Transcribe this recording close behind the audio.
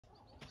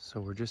So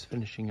we're just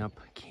finishing up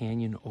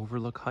Canyon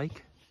Overlook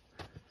hike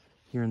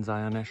here in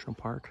Zion National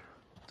Park.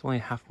 It's only a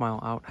half mile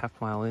out, half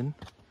mile in,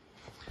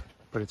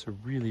 but it's a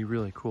really,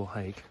 really cool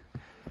hike.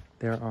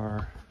 There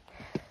are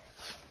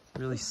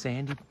really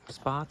sandy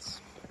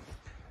spots,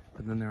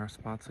 but then there are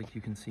spots like you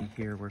can see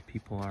here where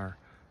people are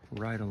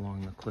right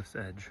along the cliff's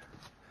edge,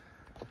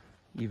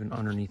 even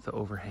underneath the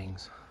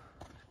overhangs.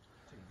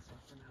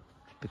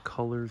 The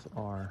colors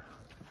are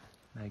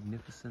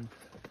magnificent.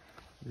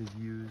 The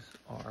views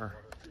are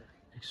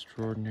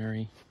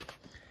extraordinary,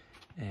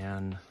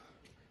 and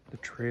the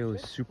trail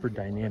is super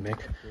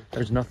dynamic.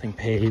 There's nothing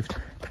paved.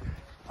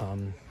 Oh,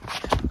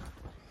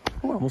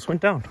 I almost went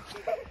down.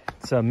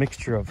 It's a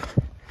mixture of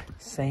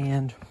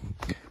sand,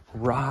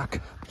 rock,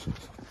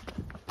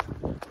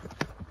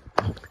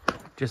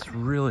 just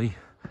really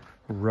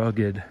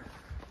rugged,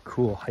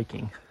 cool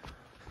hiking.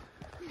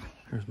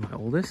 There's my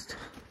oldest.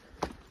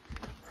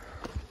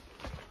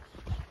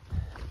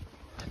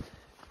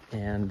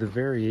 And the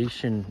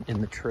variation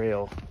in the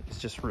trail is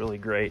just really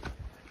great.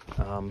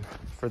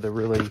 For the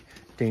really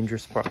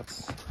dangerous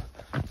spots,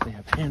 they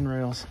have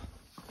handrails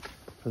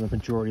for the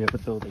majority of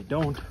it, though they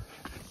don't.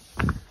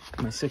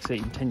 My 6,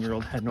 8, and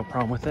 10-year-old had no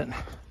problem with it.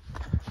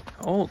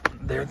 Oh,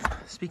 there.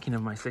 Speaking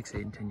of my 6,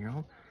 8, and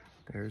 10-year-old,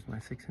 there's my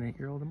 6 and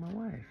 8-year-old and my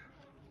wife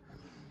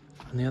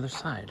on the other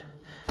side.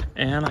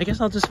 And I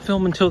guess I'll just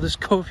film until this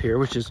cove here,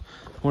 which is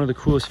one of the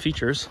coolest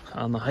features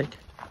on the hike.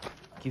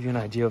 Give you an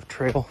idea of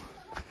trail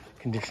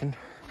condition.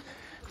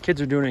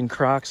 Kids are doing it in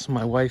Crocs.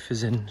 My wife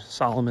is in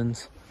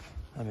Solomon's.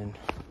 I'm in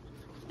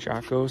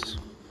Jocko's.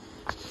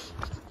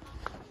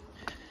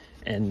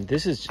 And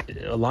this is,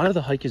 a lot of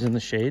the hike is in the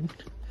shade.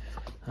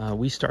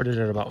 We started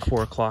at about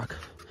 4 o'clock,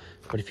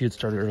 but if you had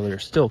started earlier,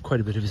 still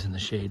quite a bit of it is in the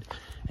shade.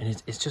 And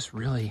it's just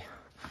really,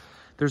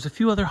 there's a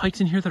few other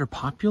hikes in here that are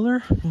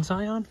popular in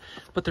Zion,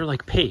 but they're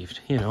like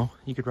paved, you know,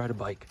 you could ride a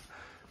bike.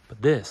 But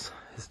this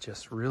is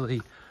just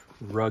really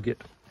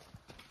rugged.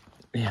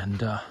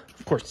 And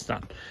of course it's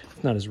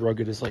not as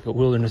rugged as like a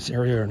wilderness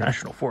area or a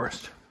national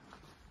forest.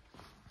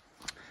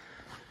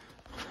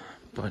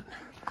 But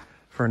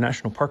for a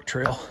national park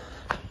trail,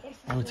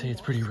 I would say it's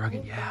pretty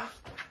rugged, yeah.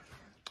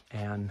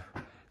 And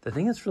the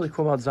thing that's really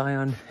cool about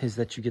Zion is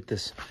that you get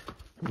this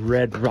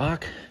red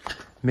rock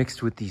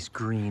mixed with these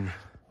green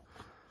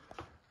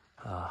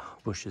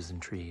bushes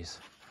and trees.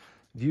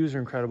 Views are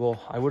incredible.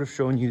 I would have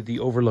shown you the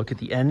overlook at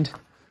the end,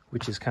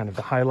 which is kind of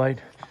the highlight,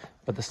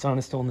 but the sun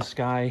is still in the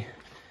sky,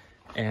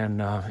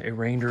 and it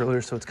rained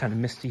earlier, so it's kind of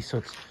misty,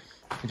 so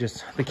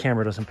the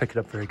camera doesn't pick it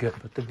up very good,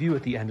 but the view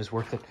at the end is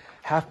worth it.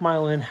 Half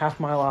mile in, half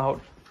mile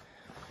out,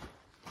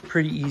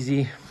 pretty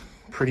easy,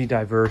 pretty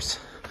diverse.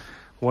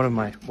 One of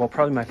my, well,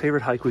 probably my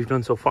favorite hike we've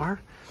done so far,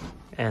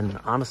 and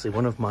honestly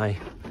one of my,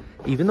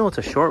 even though it's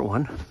a short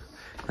one,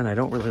 and I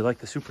don't really like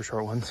the super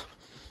short ones,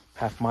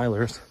 half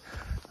milers,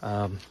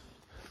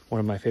 one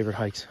of my favorite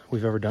hikes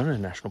we've ever done in a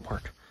national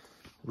park.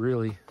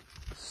 Really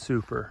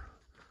super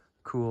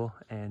cool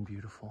and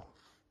beautiful.